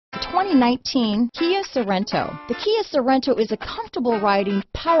2019 Kia Sorento. The Kia Sorento is a comfortable riding,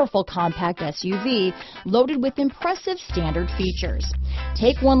 powerful compact SUV loaded with impressive standard features.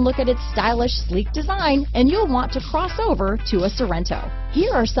 Take one look at its stylish, sleek design and you'll want to cross over to a Sorento.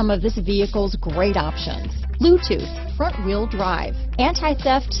 Here are some of this vehicle's great options: Bluetooth, front-wheel drive,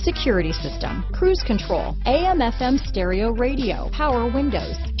 anti-theft security system, cruise control, AM/FM stereo radio, power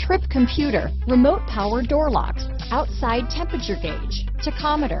windows, trip computer, remote power door locks, outside temperature gauge,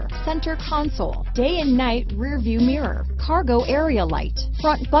 tachometer, center console, day and night rear view mirror, cargo area light,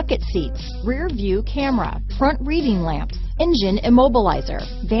 front bucket seats, rear view camera, front reading lamps, engine immobilizer,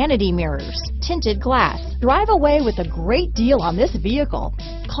 vanity mirrors, tinted glass. Drive away with a great deal on this vehicle.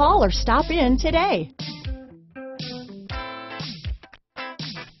 Call or stop in today.